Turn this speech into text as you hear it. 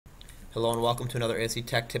Hello and welcome to another ASC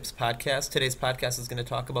Tech Tips podcast. Today's podcast is going to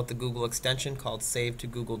talk about the Google extension called Save to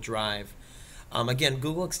Google Drive. Again,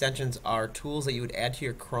 Google extensions are tools that you would add to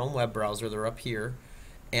your Chrome web browser. They're up here,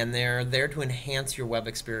 and they're there to enhance your web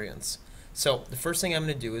experience. So the first thing I'm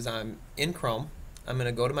going to do is I'm in Chrome. I'm going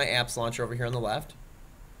to go to my apps launcher over here on the left,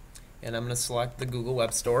 and I'm going to select the Google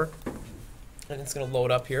Web Store, and it's going to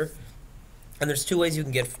load up here. And there's two ways you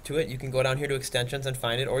can get to it. You can go down here to extensions and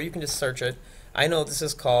find it, or you can just search it. I know this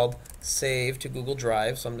is called Save to Google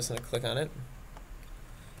Drive, so I'm just going to click on it.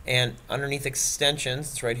 And underneath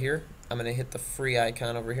extensions, it's right here. I'm going to hit the free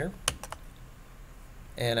icon over here.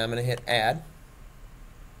 And I'm going to hit Add.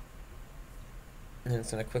 And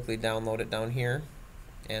it's going to quickly download it down here.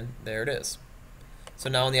 And there it is. So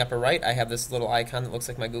now in the upper right, I have this little icon that looks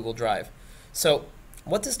like my Google Drive. So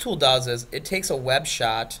what this tool does is it takes a web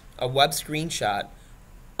screenshot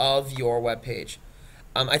of your web page.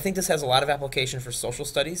 I think this has a lot of application for social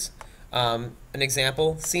studies. An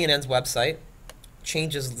example, CNN's website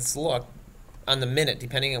changes this look on the minute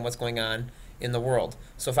depending on what's going on in the world.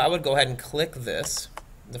 So if I would go ahead and click this,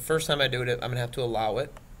 the first time I do it, I'm going to have to allow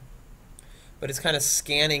it. But it's kind of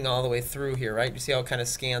scanning all the way through here, right? You see how it kind of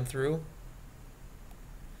scanned through?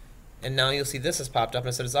 And now you'll see this has popped up and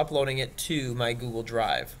it says it's uploading it to my Google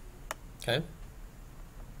Drive. Okay?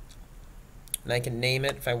 And I can name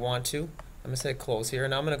it if I want to. I'm going to say close here.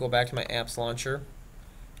 Now I'm going to go back to my apps launcher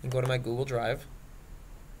and go to my Google Drive.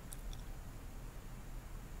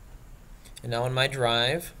 And now in my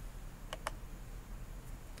drive,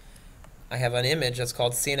 I have an image that's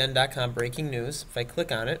called CNN.com breaking news. If I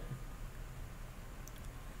click on it,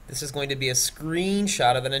 this is going to be a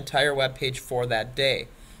screenshot of an entire web page for that day,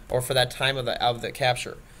 or for that time of the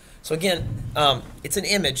capture. So again, it's an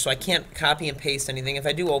image, so I can't copy and paste anything. If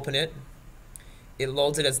I do open it, it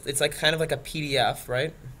loads it as, it's like kind of like a PDF,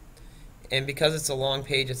 right? And because it's a long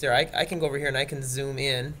page, it's there. I can go over here and I can zoom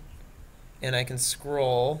in and I can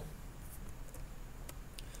scroll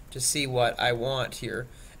to see what I want here.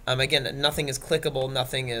 Again, nothing is clickable,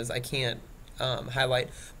 nothing is, I can't highlight.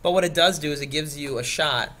 But what it does do is it gives you a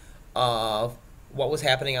shot of what was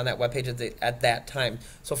happening on that web page at that time.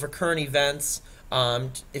 So for current events,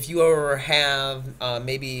 if you ever have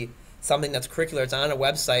maybe something that's curricular, it's on a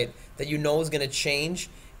website that you know is going to change,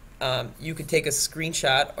 you could take a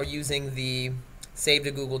screenshot or using the Save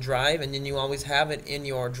to Google Drive, and then you always have it in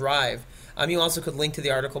your drive. You also could link to the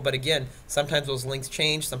article, but again, sometimes those links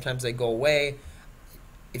change, sometimes they go away.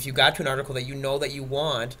 If you got to an article that you know that you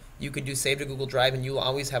want, you could do Save to Google Drive, and you'll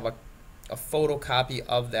always have a photocopy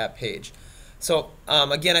of that page. So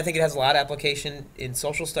again, I think it has a lot of application in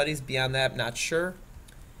social studies. Beyond that, not sure.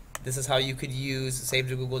 This is how you could use Save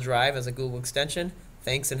to Google Drive as a Google extension.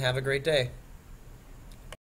 Thanks and have a great day.